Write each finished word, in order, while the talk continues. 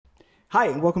Hi,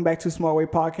 and welcome back to Smart Way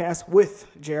Podcast with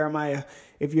Jeremiah.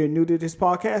 If you're new to this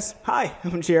podcast, hi,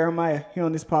 I'm Jeremiah. Here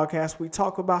on this podcast, we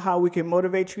talk about how we can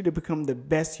motivate you to become the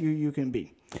best you can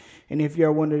be. And if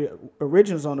you're one of the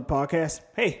originals on the podcast,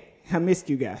 hey, I missed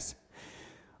you guys.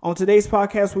 On today's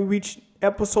podcast, we reached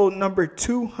episode number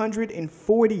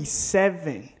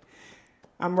 247.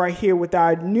 I'm right here with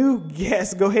our new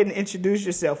guest. Go ahead and introduce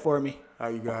yourself for me. How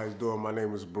you guys doing? My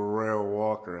name is Burrell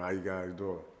Walker. How you guys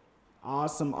doing?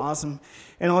 Awesome.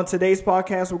 And on today's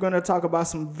podcast, we're going to talk about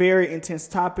some very intense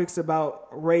topics about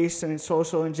race and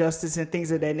social injustice and things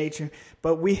of that nature.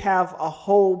 But we have a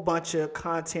whole bunch of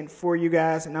content for you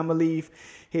guys, and I'm going to leave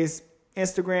his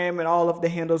Instagram and all of the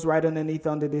handles right underneath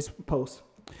under this post.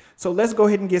 So let's go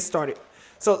ahead and get started.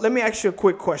 So let me ask you a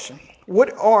quick question.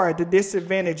 What are the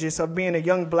disadvantages of being a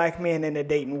young black man in the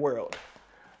dating world?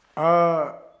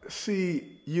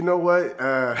 See, you know what?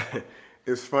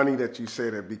 It's funny that you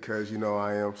say that because,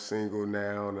 I am single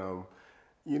now and,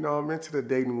 I'm into the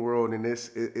dating world and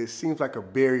it seems like a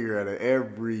barrier at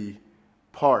every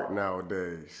part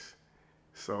nowadays.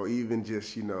 So even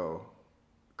just,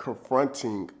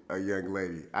 confronting a young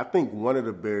lady, I think one of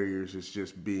the barriers is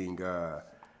just being the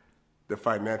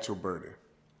financial burden.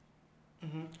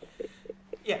 Mm-hmm.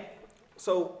 Yeah.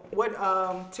 So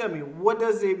tell me, what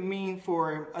does it mean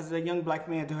for, as a young black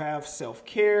man, to have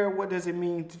self-care? What does it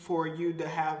mean for you to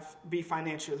be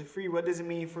financially free? What does it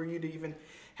mean for you to even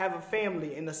have a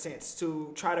family, in a sense,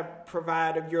 to try to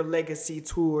provide your legacy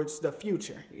towards the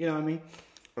future? You know what I mean?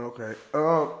 Okay.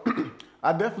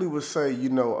 I definitely would say,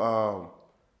 the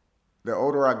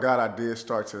older I got, I did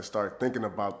start thinking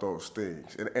about those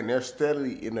things. And they're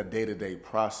steadily in a day-to-day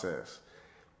process.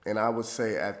 And I would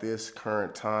say at this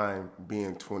current time,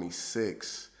 being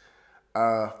 26,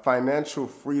 financial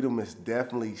freedom is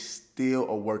definitely still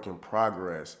a work in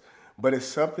progress. But it's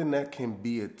something that can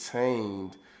be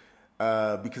attained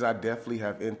because I definitely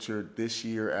have entered this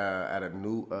year at a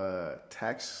new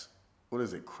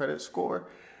credit score?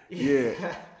 Yeah.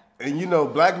 And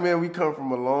black men, we come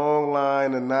from a long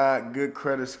line of not good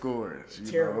credit scores.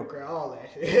 Terrible, all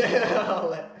that.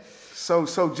 All that. So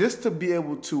just to be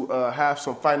able to have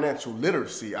some financial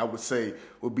literacy, I would say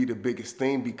would be the biggest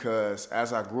thing because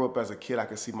as I grew up as a kid, I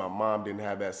could see my mom didn't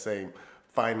have that same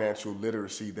financial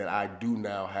literacy that I do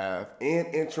now have and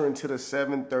enter into the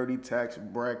 730 tax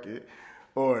bracket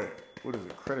or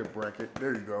credit bracket.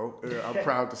 There you go. I'm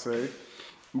proud to say,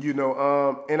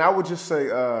 and I would just say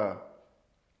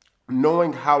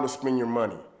knowing how to spend your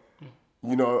money.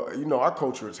 Our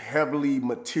culture is heavily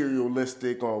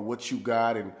materialistic on what you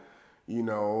got and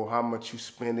how much you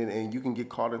spending, and you can get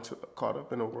caught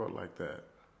up in a world like that.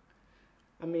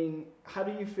 I mean, how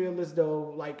do you feel as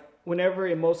though, like, whenever,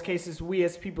 in most cases, we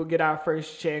as people get our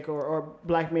first check, or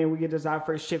black men, we get our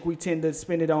first check, we tend to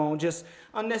spend it on just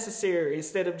unnecessary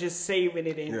instead of just saving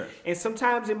it. And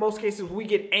sometimes, in most cases, we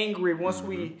get angry once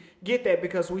we get that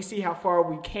because we see how far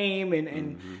we came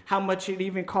and how much it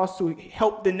even costs to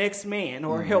help the next man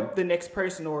or help the next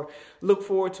person or look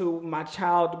forward to my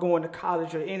child going to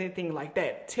college or anything like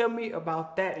that. Tell me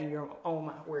about that in your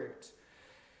own words.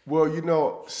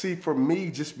 Well, see, for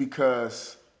me, just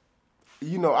because,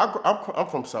 I'm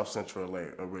from South Central LA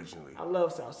originally. I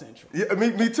love South Central. Yeah,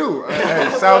 me too.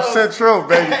 Hey, South Central,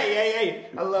 baby. Hey,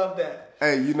 I love that.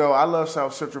 Hey, I love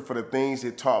South Central for the things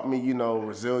it taught me,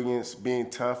 resilience, being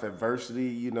tough,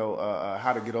 adversity,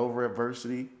 how to get over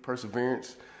adversity,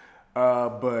 perseverance.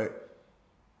 But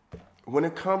when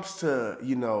it comes to,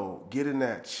 getting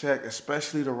that check,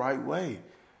 especially the right way,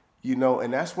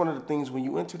 and that's one of the things when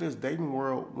you enter this dating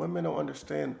world, women don't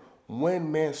understand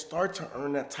when men start to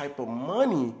earn that type of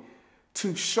money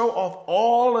to show off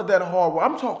all of that hard work.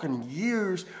 I'm talking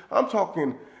years. I'm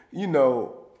talking,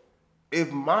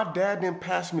 if my dad didn't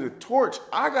pass me the torch,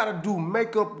 I got to do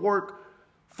makeup work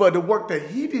for the work that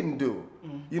he didn't do.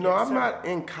 I'm not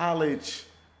in college,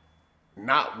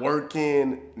 not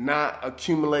working, not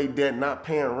accumulate debt, not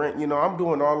paying rent. I'm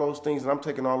doing all those things and I'm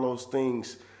taking all those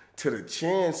things to the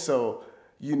chin. So,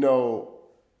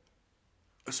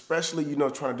 especially,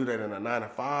 trying to do that in a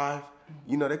 9-to-5,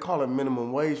 they call it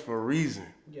minimum wage for a reason.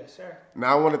 Yes, sir.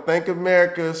 Now, I want to thank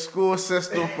America's school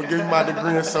system for giving my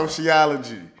degree in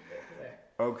sociology.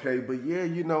 Okay, but yeah,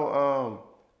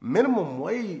 minimum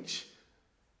wage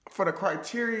for the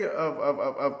criteria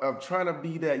of trying to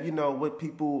be that, what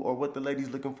people or what the ladies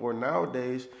looking for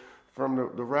nowadays from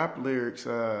the rap lyrics,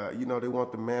 they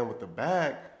want the man with the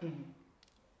bag.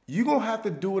 You're going to have to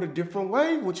do it a different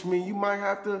way, which means you might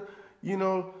have to,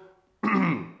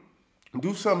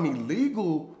 do something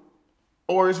illegal,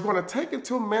 or it's going to take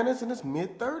until man is in his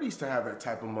mid-30s to have that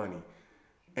type of money.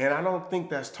 And I don't think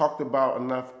that's talked about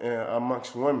enough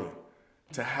amongst women.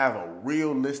 to have a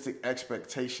realistic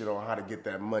expectation on how to get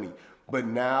that money. But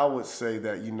now I would say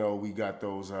that, you know, we got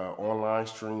those online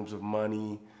streams of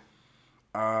money.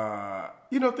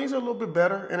 You know, things are a little bit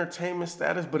better, entertainment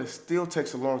status, but it still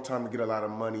takes a long time to get a lot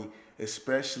of money,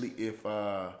 especially if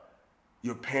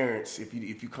your parents, if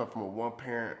you come from a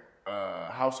one-parent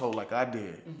household like I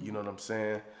did, you know what I'm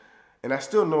saying? And that's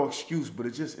still no excuse, but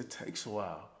it takes a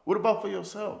while. What about for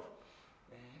yourself?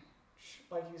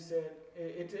 Like you said,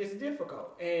 it's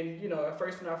difficult. And, you know, at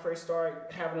first when I first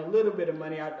started having a little bit of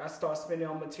money, I started spending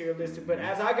on materialistic. But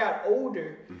as I got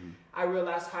older, I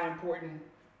realized how important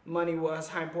money was,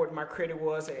 how important my credit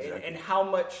was, and how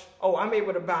much, I'm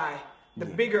able to buy the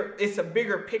bigger, it's a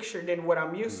bigger picture than what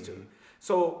I'm used to.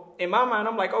 So in my mind,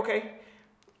 I'm like, okay,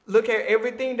 look at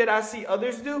everything that I see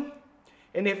others do.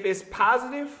 And if it's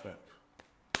positive,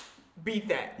 beat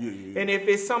that. And if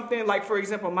it's something like, for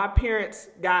example, my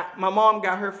mom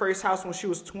got her first house when she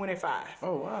was 25.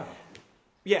 Oh, wow.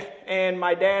 Yeah, and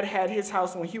my dad had his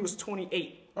house when he was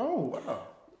 28. Oh, wow.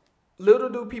 Little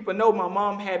do people know, my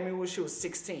mom had me when she was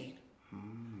 16.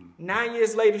 9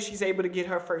 years later, she's able to get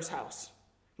her first house.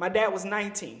 My dad was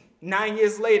 19. 9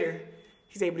 years later,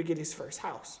 he's able to get his first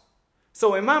house.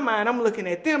 So in my mind, I'm looking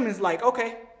at them and it's like,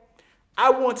 okay,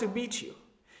 I want to beat you.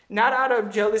 Not out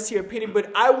of jealousy or pity,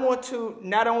 but I want to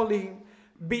not only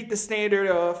beat the standard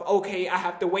of, okay, I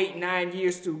have to wait 9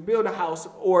 years to build a house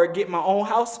or get my own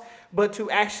house, but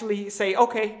to actually say,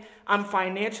 okay, I'm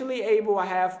financially able, I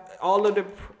have all of the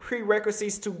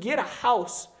prerequisites to get a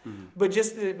house, but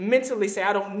just to mentally say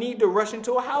I don't need to rush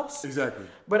into a house. Exactly.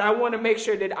 But I want to make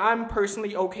sure that I'm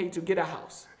personally okay to get a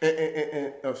house.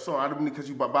 And so I don't mean because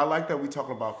but I like that we're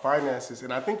talking about finances,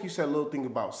 and I think you said a little thing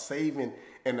about saving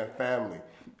in the family.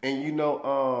 And you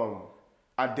know,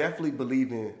 I definitely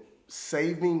believe in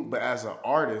saving, but as an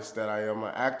artist that I am,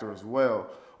 an actor as well,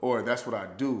 or that's what I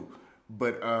do.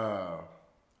 But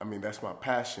I mean, that's my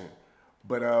passion.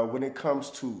 But when it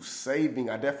comes to saving,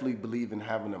 I definitely believe in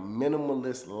having a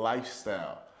minimalist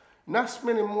lifestyle. Not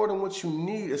spending more than what you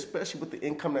need, especially with the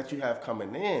income that you have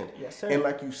coming in. Yes, sir. And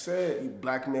like you said, you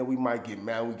black men, we might get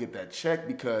mad when we get that check,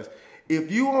 because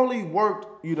if you only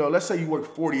worked, you know, let's say you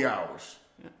worked 40 hours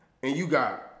and you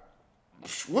got,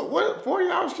 what 40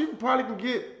 hours, you probably can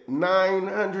get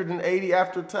 980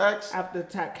 after tax. After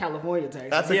California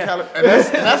tax. And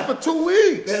that's for 2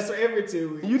 weeks. That's for every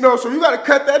 2 weeks. You know, so you got to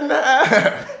cut that in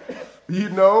half. You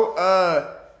know,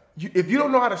 if you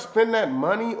don't know how to spend that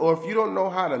money, or if you don't know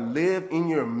how to live in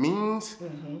your means,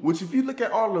 which if you look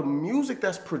at all the music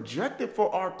that's projected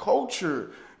for our culture,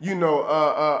 you know,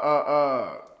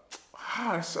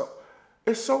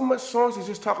 it's so much songs that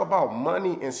just talk about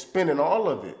money and spending all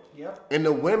of it. Yep. And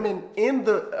the women in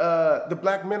the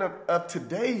black men of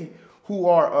today who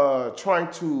are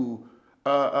trying to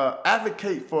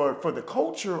advocate for the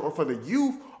culture or for the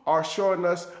youth are showing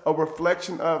us a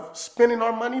reflection of spending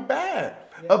our money bad,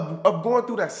 of going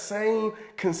through that same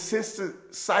consistent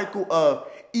cycle of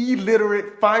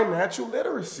illiterate financial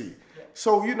literacy.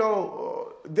 So, you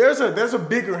know, there's a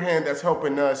bigger hand that's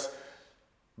helping us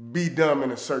be dumb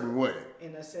in a certain way.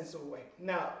 In a sensible way.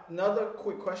 Now, another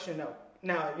quick question though.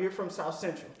 Now, you're from South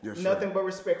Central. Yes, sir. Nothing but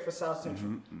respect for South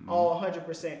Central. All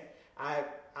 100%. I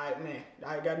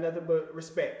got nothing but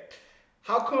respect.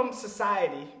 How come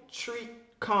society treat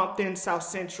Compton, South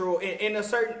Central, in a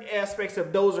certain aspects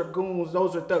of those are goons,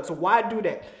 those are thugs? Why do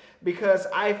that? Because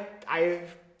I've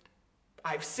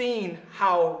seen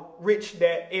how rich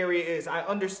that area is. I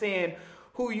understand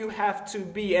who you have to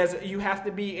be, as you have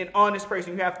to be an honest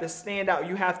person. You have to stand out.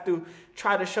 You have to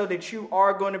try to show that you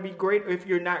are going to be great if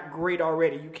you're not great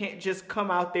already. You can't just come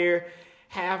out there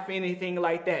half anything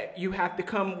like that. You have to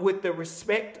come with the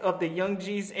respect of the young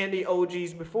G's and the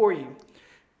OGs before you.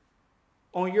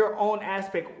 On your own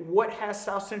aspect, what has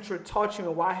South Central taught you,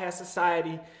 and why has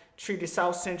society treated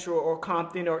South Central or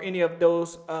Compton or any of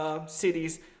those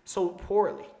cities so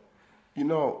poorly?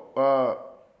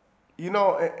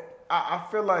 I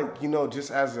feel like, you know,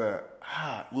 just as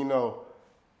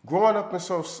growing up in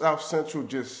South Central,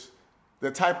 just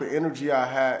the type of energy I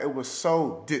had, it was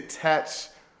so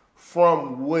detached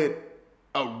from what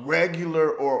a regular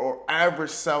or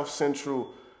average South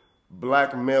Central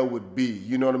black male would be,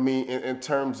 you know what I mean, in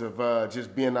terms of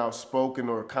just being outspoken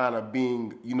or kind of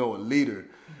being, you know, a leader.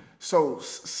 So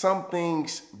some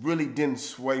things really didn't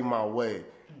sway my way.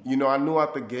 You know, I knew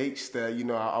out the gates that, you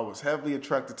know, I was heavily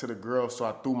attracted to the girls, so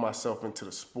I threw myself into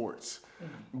the sports.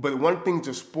 But one thing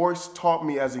the sports taught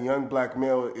me as a young black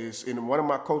male is, and one of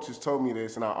my coaches told me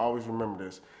this, and I always remember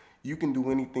this, You can do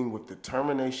anything with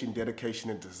determination, dedication,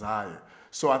 and desire.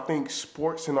 So I think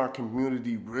sports in our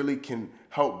community really can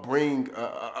help bring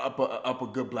up a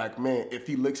good black man if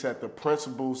he looks at the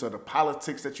principles of the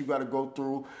politics that you got to go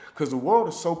through. Because the world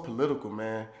is so political,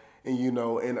 man. And, you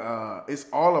know, and it's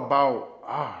all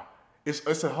about,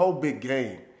 it's a whole big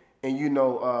game. And, you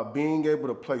know, being able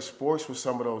to play sports with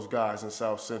some of those guys in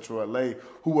South Central LA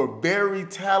who were very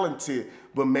talented,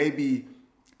 but maybe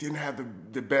didn't have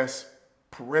the best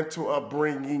parental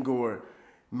upbringing, or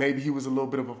maybe he was a little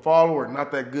bit of a follower,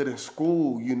 not that good in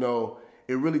school, you know,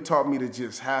 it really taught me to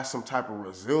just have some type of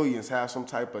resilience, have some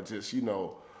type of just, you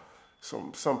know,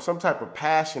 some type of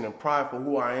passion and pride for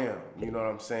who I am. You know what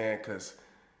I'm saying? Because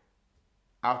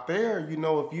out there, you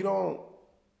know, if you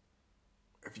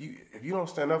don't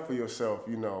stand up for yourself,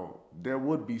 you know, there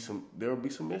would be some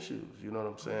issues. You know what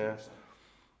I'm saying?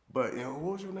 But, you know,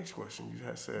 what was your next question you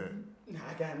had said?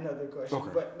 I got another question. Okay.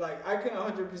 But, like, I can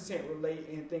 100% relate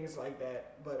in things like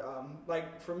that. But,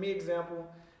 like, for me, example,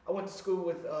 I went to school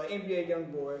with NBA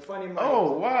YoungBoy, Funny Mike.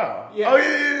 Oh, wow. Yeah. Oh,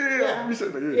 yeah.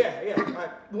 Yeah. I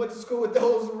went to school with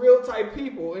those real type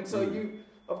people. And so you,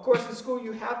 of course, in school,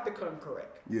 you have to come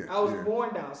correct. Yeah. I was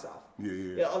born down south.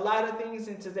 Yeah. A lot of things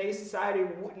in today's society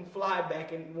wouldn't fly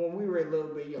back when we were a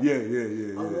little bit younger.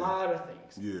 Yeah. A lot of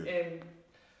things. Yeah. And,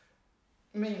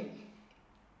 I mean,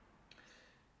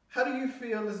 how do you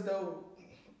feel as though,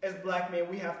 as black men,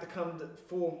 we have to come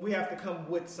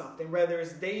with something, whether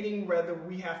it's dating, whether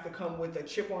we have to come with a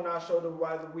chip on our shoulder,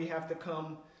 whether we have to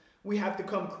come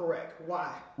correct?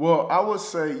 Why? Well, I would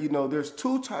say, you know, there's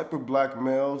two type of black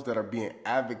males that are being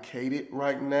advocated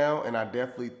right now, and I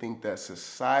definitely think that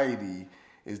society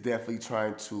is definitely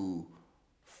trying to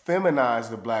feminize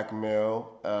the black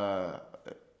male.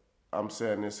 I'm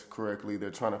saying this correctly.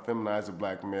 They're trying to feminize the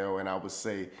black male, and I would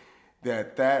say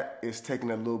that is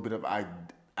taking a little bit of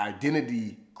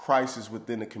identity crisis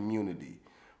within the community.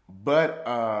 But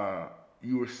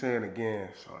you were saying again,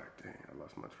 sorry, dang, I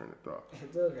lost my train of thought.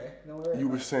 It's okay, don't worry. You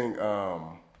were saying,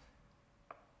 how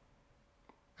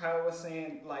I was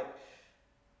saying, like,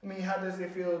 I mean, how does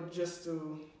it feel just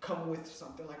to come with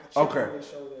something like a chip on your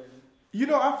shoulder? You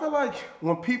know, I feel like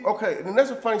when people, and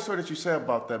there's a funny story that you said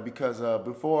about that, because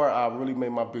before I really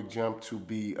made my big jump to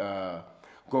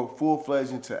go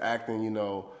full-fledged into acting, you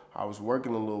know, I was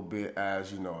working a little bit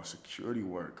as, you know, a security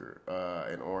worker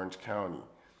in Orange County,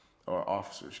 or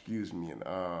officer, excuse me, and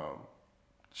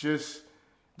just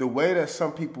the way that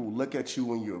some people look at you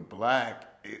when you're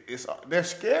black, they're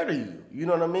scared of you. You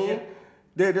know what I mean? Yeah.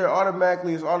 It's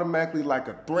automatically like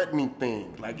a threatening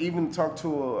thing. Like, even talk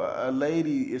to a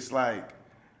lady, it's like,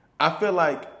 I feel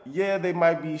like, yeah, they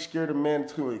might be scared of men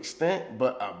to an extent,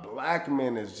 but a black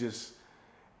man is just,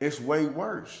 it's way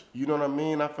worse. You know what I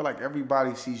mean? I feel like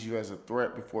everybody sees you as a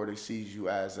threat before they see you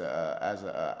as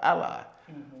a ally.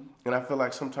 Mm-hmm. And I feel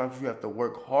like sometimes you have to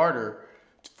work harder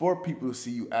for people to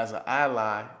see you as an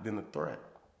ally than a threat.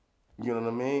 You know what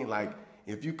I mean? Like,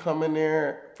 if you come in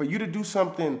there, for you to do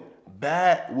something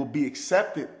bad will be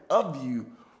accepted of you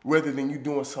rather than you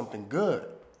doing something good.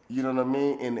 You know what I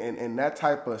mean? And that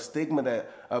type of stigma that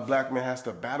a black man has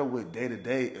to battle with day to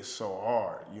day is so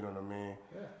hard. You know what I mean?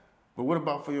 Yeah. But what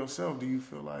about for yourself? Do you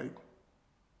feel like?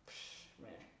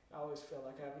 Man, I always feel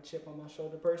like I have a chip on my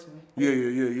shoulder personally. Yeah.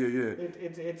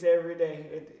 It's every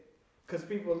day. Because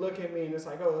people look at me and it's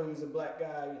like, oh, he's a black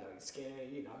guy, you know, he's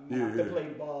scared, you know, you have to play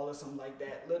ball or something like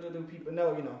that. Little do people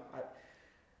know, you know,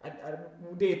 I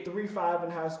did 3-5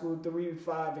 in high school,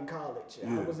 3-5 in college.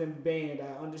 Yeah. I was in band.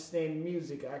 I understand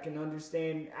music. I can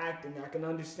understand acting. I can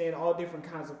understand all different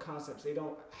kinds of concepts. They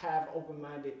don't have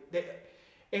open-minded.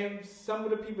 And some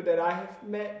of the people that I have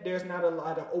met, there's not a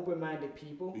lot of open-minded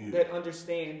people that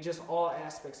understand just all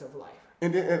aspects of life.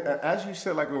 And then, and as you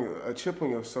said, like a chip on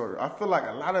your shoulder, I feel like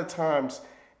a lot of times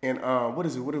in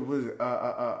corporate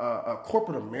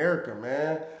America,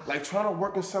 man, like trying to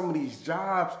work in some of these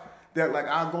jobs that like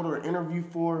I'll go to an interview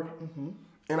for,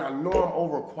 and I know I'm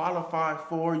overqualified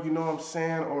for, you know what I'm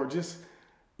saying, or just,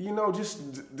 you know,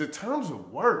 just the terms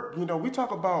of work. You know, we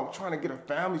talk about trying to get a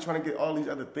family, trying to get all these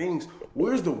other things.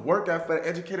 Where's the work ethic for an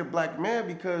educated black man?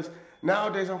 Because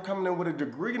nowadays I'm coming in with a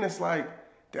degree and it's like,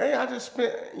 dang, I just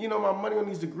spent, you know, my money on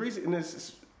these degrees, and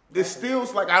it's still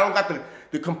like I don't got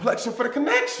the complexion for the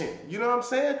connection. You know what I'm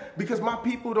saying? Because my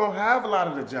people don't have a lot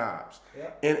of the jobs.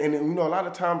 Yeah. And you know, a lot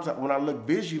of times when I look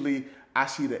visually, I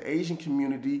see the Asian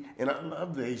community, and I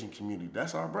love the Asian community.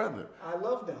 That's our brother. I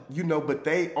love them. You know, but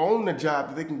they own the job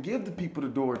that they can give the people the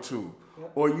door to.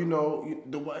 Yep. Or, you know,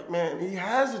 the white man, he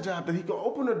has a job that he can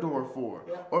open the door for.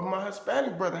 Yep. Or my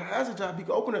Hispanic brother has a job he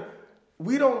can open it.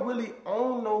 We don't really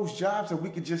own those jobs that we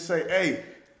could just say, hey,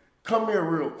 Come here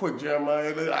real quick,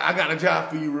 Jeremiah. I got a job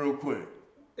for you real quick.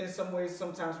 In some ways,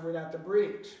 sometimes we're not the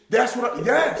bridge. That's what.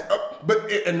 Yes,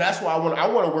 and that's why I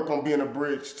want to work on being a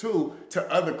bridge too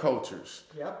to other cultures.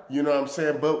 Yep. You know what I'm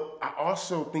saying? But I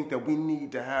also think that we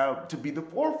need to be the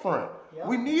forefront. Yep.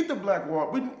 We need the black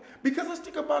world. Because let's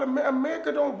think about America.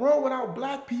 America don't run without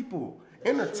black people.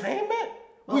 That's entertainment.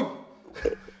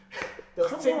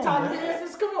 Those TikTok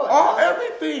dances, come on. All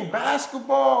everything,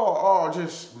 basketball,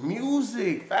 just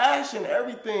music, fashion,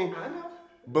 everything. I know.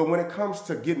 But when it comes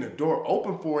to getting the door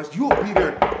open for us, you'll be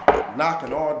there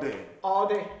knocking all day. All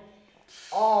day.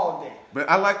 All day. But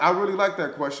I really like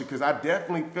that question because I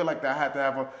definitely feel like that I have to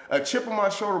have a chip on my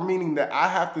shoulder, meaning that I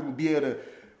have to be able to,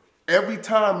 every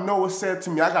time no is said to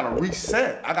me, I got to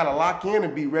reset. I got to lock in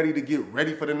and be ready to get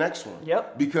ready for the next one.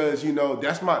 Yep. Because,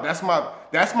 that's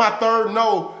my third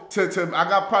no to I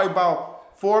got probably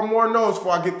about 4 more no's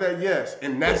before I get that yes.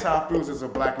 And that's how it feels as a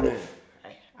black man.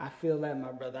 I feel that,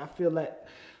 my brother. I feel that.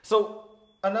 So,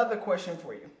 another question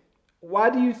for you.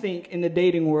 Why do you think in the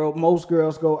dating world most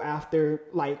girls go after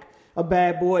like a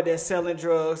bad boy that's selling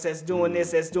drugs, that's doing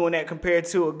this, that's doing that, compared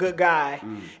to a good guy?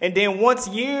 And then once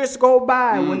years go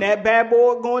by, when that bad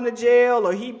boy going to jail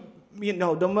or he,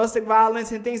 domestic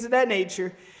violence and things of that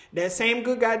nature, that same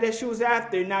good guy that she was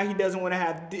after, now he doesn't want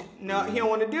to he don't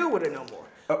want to deal with it no more.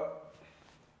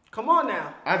 Come on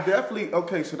now. I definitely,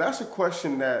 so that's a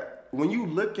question that when you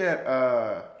look at,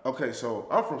 so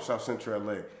I'm from South Central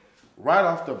LA. Right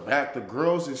off the bat, the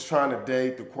girls is trying to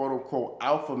date the quote-unquote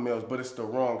alpha males, but it's the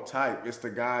wrong type. It's the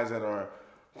guys that are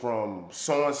from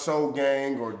so-and-so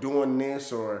gang or doing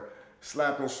this or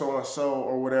slapping so-and-so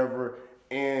or whatever.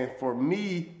 And for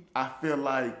me, I feel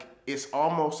like it's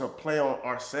almost a play on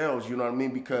ourselves, you know what I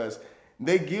mean? Because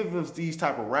they give us these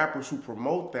type of rappers who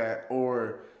promote that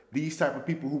or these type of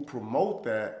people who promote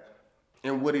that.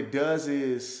 And what it does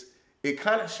is it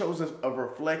kind of shows us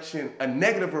a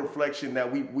negative reflection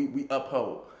that we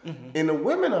uphold. Mm-hmm. And the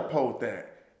women uphold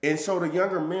that. And so the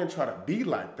younger men try to be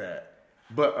like that.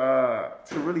 But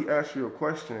to really answer your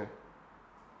question,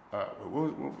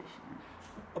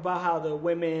 about how the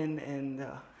women and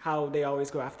how they always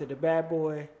go after the bad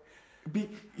boy.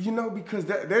 Because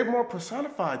they're more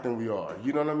personified than we are.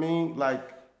 You know what I mean? Like,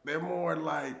 they're more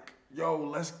like, yo,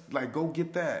 let's like go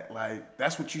get that. Like,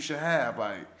 that's what you should have.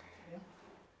 Like,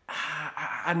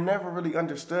 I never really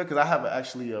understood because I have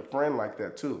actually a friend like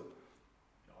that too.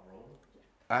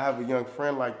 I have a young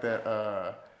friend like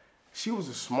that. She was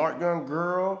a smart young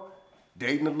girl,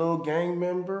 dating a little gang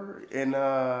member, and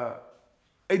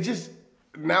it just,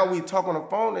 now we talk on the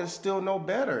phone, it's still no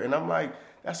better. And I'm like,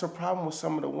 that's a problem with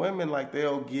some of the women. Like,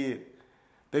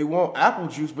 they want apple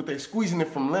juice, but they squeezing it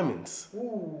from lemons.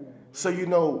 Ooh. So,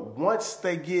 once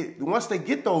they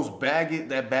get those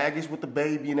baggage with the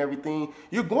baby and everything,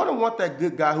 you're going to want that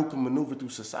good guy who can maneuver through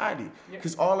society.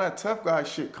 Because all that tough guy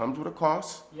shit comes with a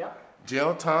cost. Yep.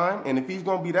 Jail time. And if he's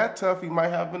going to be that tough, he might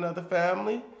have another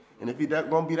family. And if he's going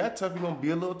to be that tough, he's going to be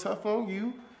a little tough on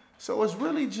you. So it's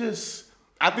really just,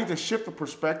 I think the shift of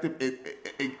perspective,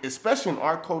 especially in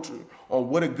our culture, on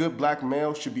what a good black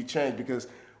male should be changed. Because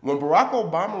when Barack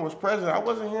Obama was president, I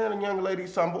wasn't hearing the young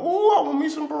ladies talking about, ooh, I want me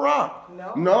some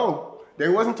Barack. No, they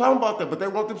wasn't talking about that, but they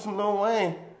want them some Lil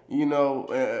Wayne,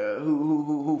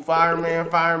 who fire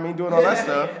me, doing all that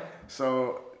stuff.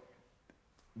 So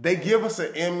they give us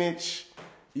an image,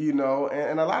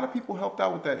 and a lot of people helped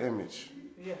out with that image.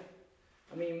 Yeah.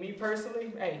 I mean, me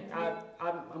personally,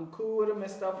 I'm cool with them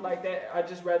and stuff like that. I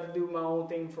just rather do my own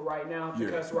thing for right now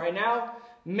because right now,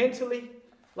 mentally,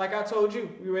 like I told you,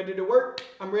 we ready to work.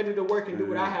 I'm ready to work and do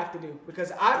what I have to do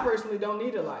because I personally don't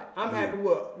need a lot. I'm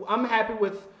happy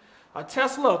with a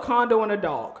Tesla, a condo, and a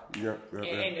dog.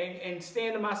 And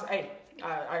staying to myself. Hey,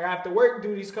 I have to work,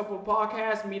 do these couple of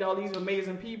podcasts, meet all these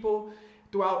amazing people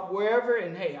throughout wherever,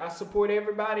 and hey, I support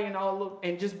everybody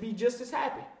and just be just as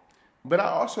happy. But I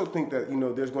also think that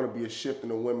there's going to be a shift in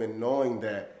the women knowing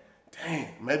that, dang,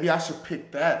 maybe I should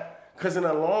pick that because in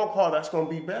a long haul that's going to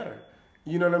be better.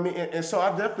 You know what I mean? And so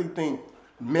I definitely think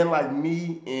men like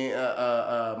me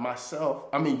and myself,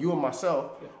 you and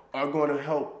myself, are going to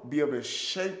help be able to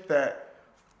shape that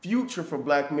future for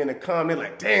black men to come. They're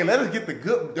like, damn, let us get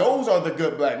those are the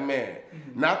good black men.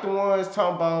 Mm-hmm. Not the ones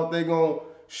talking about they going to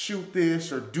shoot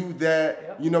this or do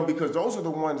that, because those are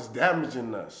the ones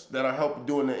damaging us that are helping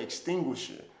doing the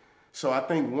extinguishing. So I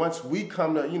think once we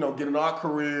come to, get in our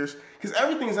careers, because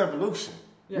everything's evolution.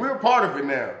 Yeah. We're a part of it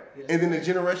now. Yes. And then the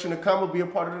generation to come will be a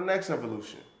part of the next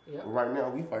evolution. Yep. But right now,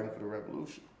 we fighting for the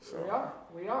revolution. So.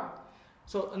 We are.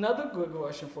 So another good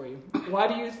question for you. Why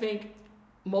do you think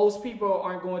most people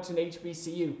aren't going to an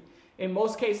HBCU? in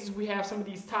most cases, we have some of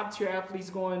these top tier athletes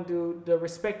going to the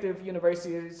respective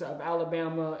universities of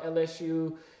Alabama,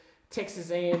 LSU,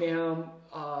 Texas A&M,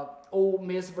 Ole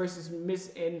Miss versus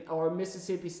or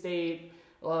Mississippi State,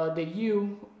 the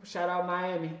U, shout out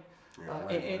Miami,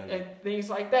 and things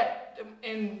like that.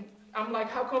 And I'm like,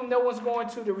 how come no one's going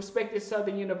to the respected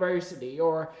Southern University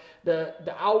or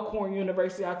the Alcorn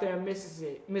University out there in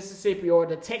Mississippi, or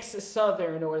the Texas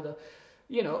Southern, or the,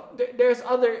 there's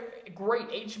other great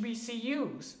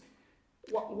HBCUs.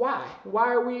 Why? Why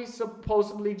are we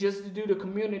supposedly just to do the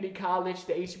community college,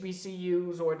 the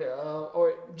HBCUs,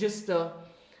 or just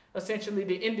essentially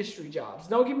the industry jobs?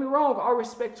 Don't get me wrong, all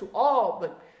respect to all,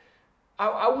 but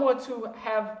I want to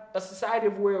have a society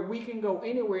where we can go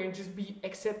anywhere and just be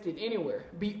accepted anywhere,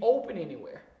 be open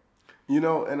anywhere. Man,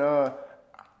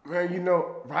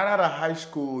 right out of high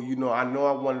school, I know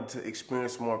I wanted to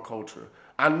experience more culture.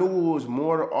 I knew it was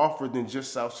more to offer than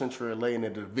just South Central LA and the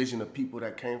division of people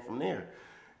that came from there.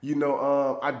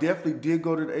 I definitely did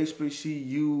go to the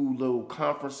HBCU little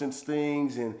conferences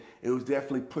things, and it was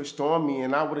definitely pushed on me,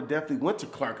 and I would have definitely went to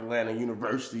Clark Atlanta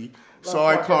University.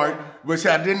 Sorry, Clark, which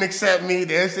I didn't accept me.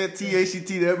 The SAT, ACT,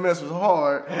 that mess was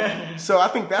hard. So I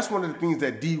think that's one of the things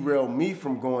that derailed me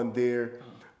from going there.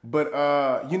 But,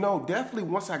 definitely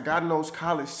once I got in those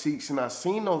college seats and I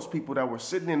seen those people that were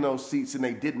sitting in those seats and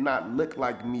they did not look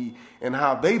like me and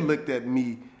how they looked at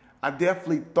me, I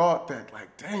definitely thought that,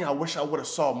 like, dang, I wish I would have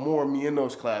saw more of me in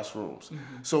those classrooms.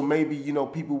 Mm-hmm. So maybe,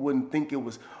 people wouldn't think it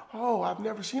was, oh, I've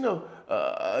never seen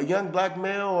a young black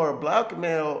male or a black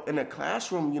male in a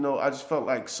classroom. I just felt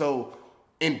like so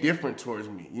indifferent towards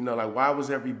me. Like, why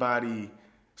was everybody?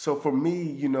 So for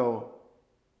me,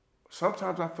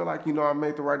 sometimes I feel like, I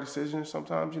made the right decision.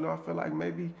 Sometimes, I feel like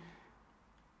maybe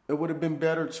it would have been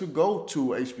better to go to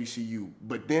HBCU.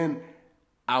 But then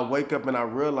I wake up and I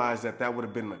realize that would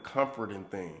have been the comforting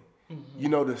thing.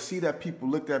 Mm-hmm. To see that people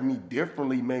looked at me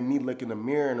differently made me look in the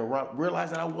mirror and realize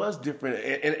that I was different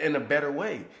in a better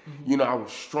way. Mm-hmm. I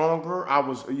was stronger.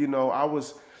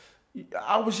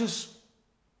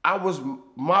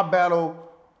 My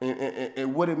battle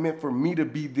and what it meant for me to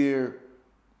be there,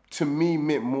 to me,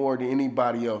 meant more than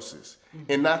anybody else's.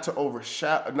 Mm-hmm. And not to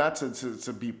overshadow, not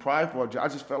to be prideful. I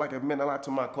just felt like it meant a lot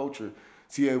to my culture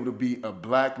to be able to be a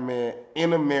black man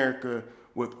in America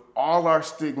with all our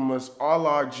stigmas, all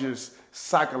our just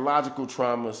psychological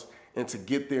traumas, and to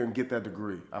get there and get that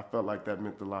degree. I felt like that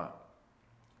meant a lot.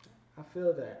 I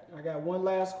feel that. I got one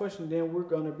last question, then we're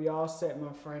going to be all set,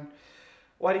 my friend.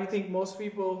 Why do you think most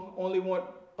people only want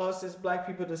us as black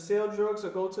people to sell drugs or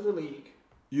go to the league?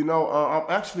 I'm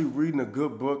actually reading a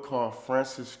good book called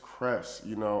Francis Cress,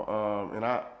 and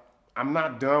I'm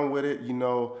not done with it,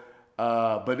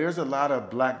 but there's a lot of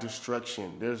black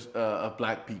destruction. There's of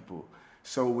black people.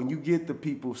 So when you get the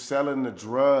people selling the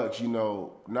drugs,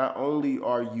 not only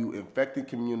are you infecting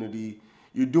community,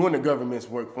 you're doing the government's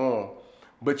work for them,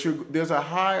 but there's a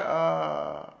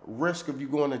high risk of you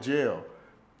going to jail.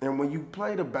 And when you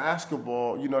play the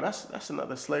basketball, that's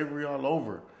another slavery all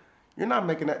over. You're not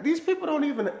making that. These people don't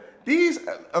even, these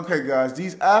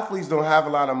athletes don't have a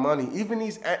lot of money. Even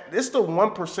this the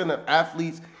 1% of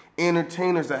athletes,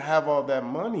 entertainers that have all that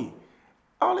money.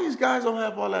 All these guys don't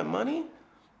have all that money.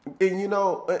 And,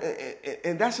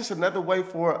 and that's just another way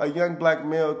for a young black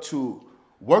male to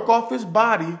work off his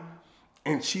body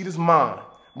and cheat his mind,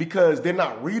 because they're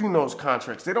not reading those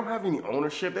contracts. They don't have any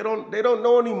ownership. They don't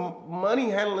know any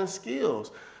money handling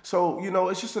skills. So,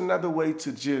 it's just another way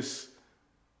to just,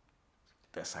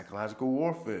 that psychological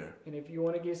warfare. And if you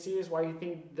want to get serious, why do you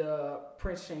think the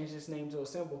Prince changed his name to a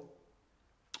symbol?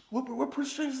 What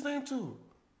Prince changed his name to?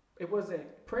 It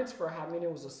wasn't Prince for a hot minute.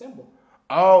 It was a symbol.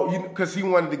 Oh, because he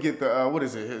wanted to get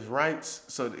his rights.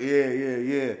 So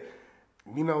yeah.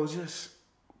 It's just,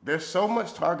 there's so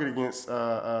much target against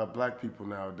black people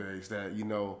nowadays that,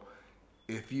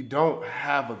 if you don't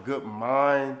have a good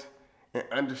mind and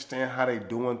understand how they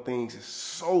doing things, it's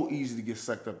so easy to get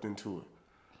sucked up into it.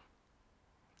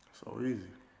 So easy.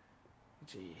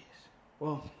 Jeez.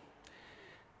 Well,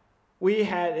 we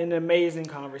had an amazing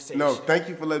conversation. No, thank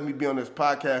you for letting me be on this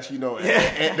podcast.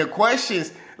 And the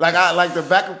questions, like the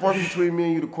back and forth between me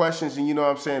and you, the questions, and what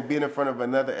I'm saying, being in front of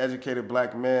another educated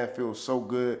black man feels so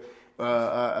good.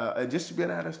 And just to be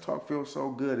able to have this talk feels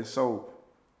so good. It's so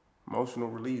emotional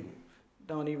relieving.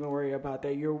 Don't even worry about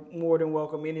that. You're more than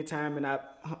welcome anytime, and I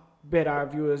bet our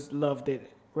viewers loved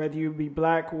it. Whether you be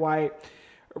black, white,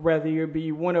 whether you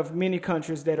be one of many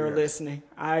countries that are listening,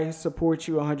 I support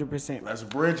you 100%. Let's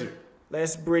bridge it.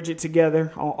 Let's bridge it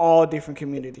together on all different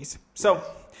communities. So,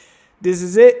 this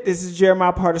is it. This is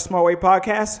Jeremiah, part of Smart Way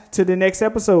Podcast. To the next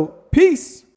episode. Peace.